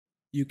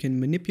You can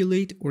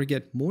manipulate or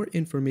get more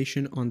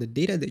information on the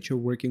data that you're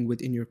working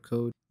with in your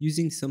code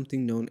using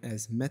something known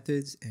as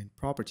methods and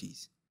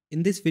properties.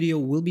 In this video,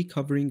 we'll be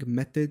covering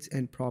methods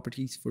and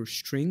properties for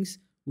strings,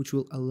 which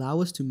will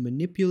allow us to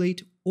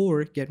manipulate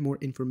or get more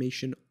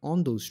information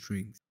on those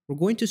strings. We're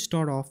going to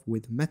start off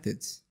with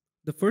methods.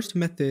 The first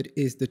method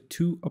is the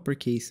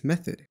toUpperCase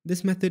method.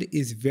 This method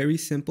is very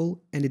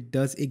simple and it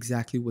does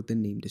exactly what the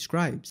name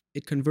describes.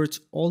 It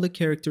converts all the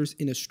characters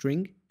in a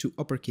string to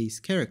uppercase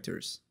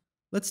characters.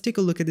 Let's take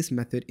a look at this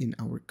method in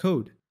our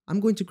code. I'm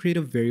going to create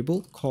a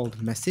variable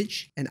called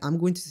message and I'm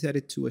going to set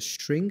it to a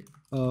string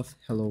of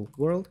hello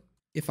world.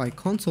 If I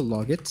console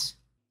log it,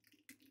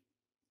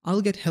 I'll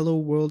get hello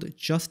world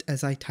just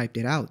as I typed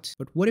it out.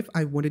 But what if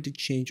I wanted to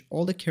change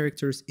all the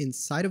characters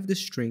inside of the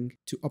string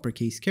to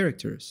uppercase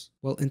characters?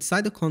 Well,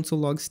 inside the console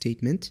log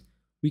statement,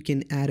 we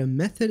can add a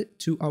method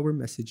to our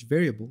message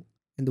variable.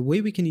 And the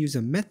way we can use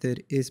a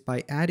method is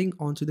by adding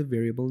onto the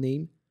variable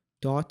name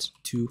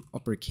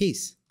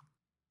 .toUpperCase.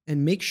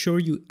 And make sure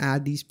you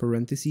add these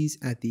parentheses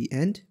at the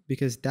end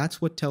because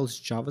that's what tells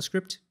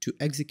JavaScript to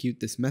execute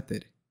this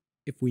method.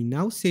 If we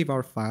now save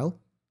our file,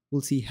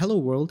 we'll see hello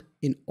world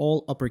in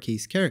all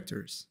uppercase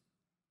characters.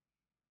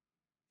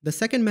 The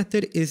second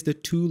method is the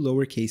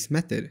toLowerCase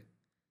method.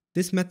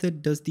 This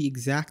method does the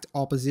exact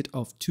opposite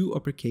of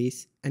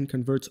toUpperCase and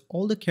converts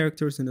all the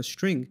characters in a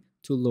string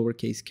to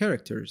lowercase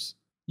characters.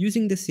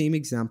 Using the same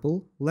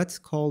example, let's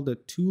call the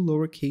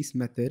toLowerCase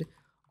method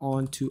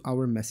onto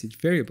our message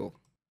variable.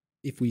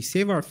 If we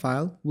save our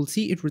file, we'll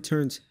see it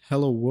returns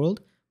hello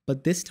world,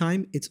 but this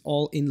time it's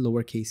all in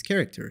lowercase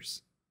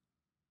characters.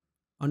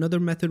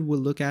 Another method we'll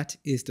look at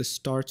is the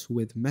starts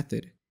with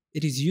method.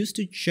 It is used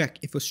to check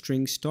if a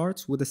string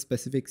starts with a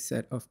specific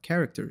set of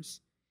characters.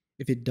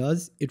 If it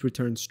does, it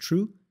returns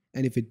true,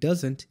 and if it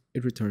doesn't,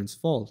 it returns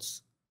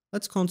false.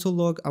 Let's console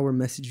log our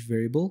message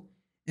variable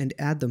and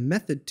add the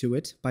method to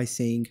it by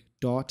saying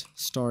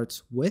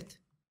 .startsWith.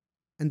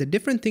 And the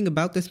different thing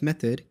about this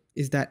method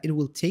is that it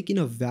will take in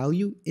a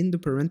value in the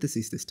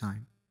parentheses this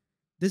time.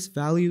 This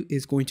value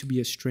is going to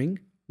be a string,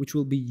 which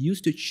will be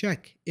used to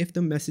check if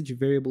the message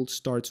variable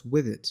starts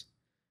with it.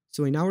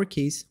 So in our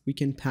case, we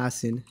can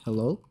pass in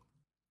hello.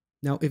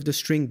 Now, if the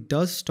string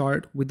does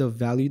start with the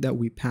value that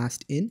we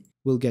passed in,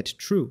 we'll get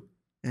true.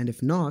 And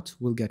if not,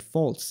 we'll get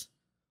false.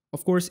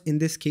 Of course, in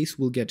this case,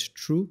 we'll get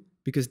true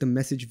because the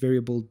message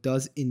variable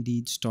does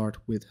indeed start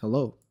with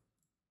hello.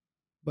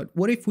 But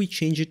what if we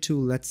change it to,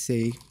 let's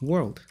say,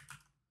 world?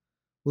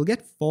 We'll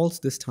get false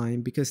this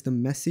time because the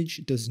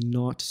message does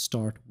not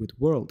start with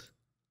world.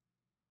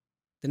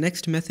 The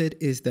next method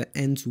is the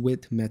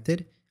ends_with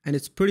method, and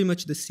it's pretty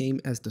much the same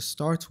as the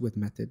starts_with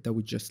method that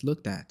we just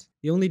looked at.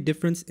 The only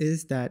difference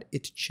is that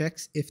it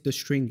checks if the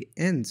string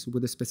ends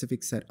with a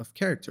specific set of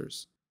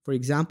characters. For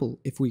example,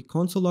 if we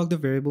console log the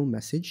variable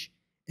message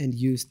and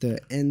use the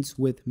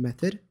ends_with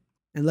method,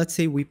 and let's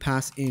say we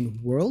pass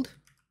in world,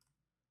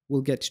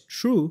 we'll get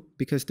true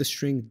because the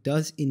string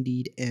does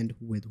indeed end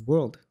with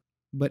world.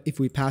 But if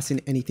we pass in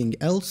anything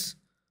else,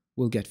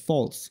 we'll get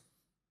false.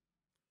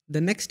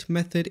 The next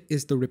method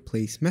is the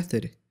replace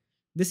method.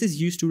 This is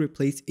used to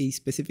replace a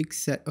specific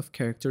set of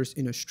characters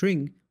in a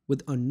string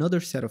with another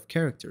set of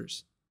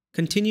characters.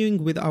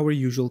 Continuing with our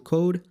usual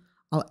code,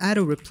 I'll add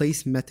a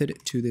replace method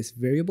to this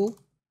variable.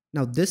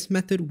 Now this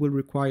method will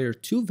require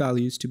two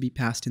values to be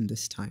passed in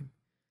this time.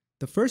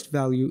 The first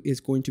value is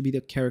going to be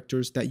the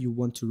characters that you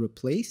want to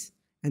replace,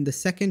 and the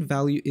second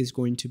value is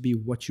going to be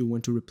what you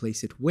want to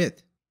replace it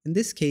with. In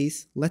this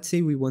case, let's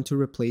say we want to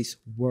replace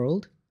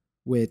world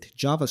with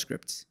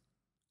JavaScript.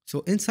 So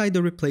inside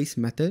the replace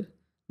method,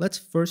 let's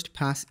first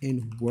pass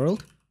in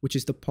world, which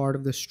is the part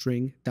of the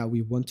string that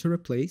we want to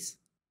replace.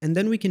 And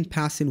then we can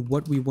pass in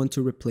what we want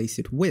to replace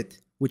it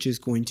with, which is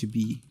going to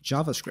be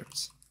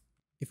JavaScript.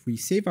 If we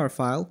save our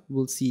file,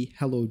 we'll see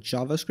hello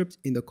JavaScript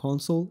in the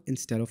console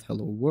instead of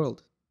hello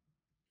world.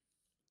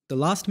 The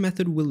last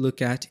method we'll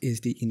look at is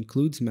the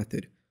includes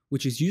method,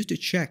 which is used to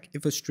check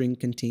if a string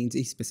contains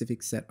a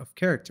specific set of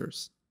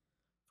characters.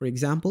 For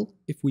example,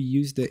 if we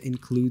use the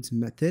includes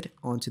method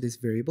onto this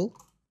variable,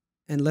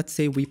 and let's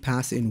say we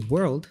pass in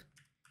world,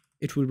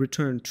 it will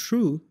return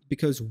true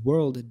because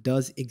world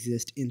does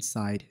exist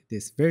inside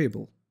this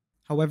variable.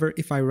 However,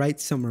 if I write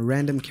some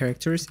random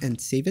characters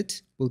and save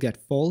it, we'll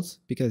get false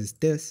because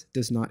this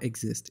does not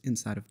exist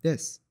inside of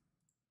this.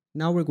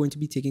 Now we're going to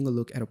be taking a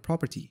look at a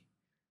property.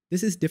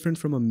 This is different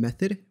from a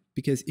method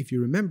because if you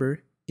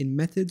remember, in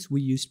methods,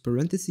 we used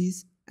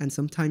parentheses and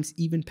sometimes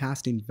even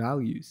passed in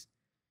values.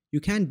 You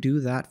can't do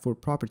that for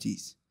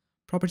properties.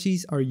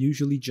 Properties are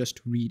usually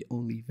just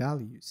read-only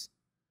values.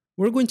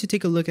 We're going to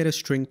take a look at a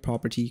string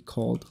property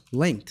called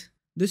length.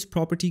 This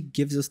property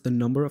gives us the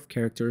number of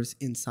characters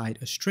inside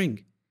a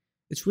string.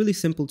 It's really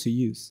simple to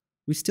use.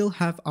 We still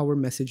have our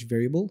message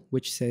variable,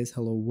 which says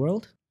hello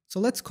world. So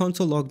let's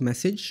console log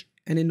message,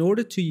 and in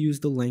order to use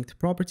the length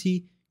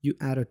property, you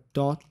add a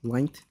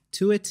 .length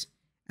to it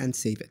and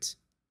save it.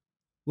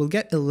 We'll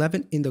get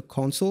 11 in the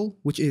console,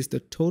 which is the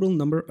total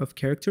number of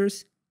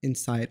characters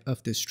inside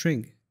of this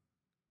string.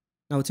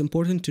 Now it's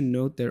important to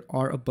note there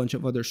are a bunch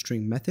of other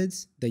string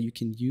methods that you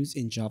can use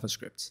in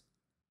JavaScript.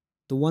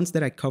 The ones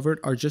that I covered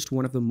are just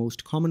one of the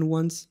most common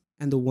ones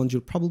and the ones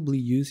you'll probably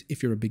use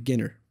if you're a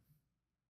beginner.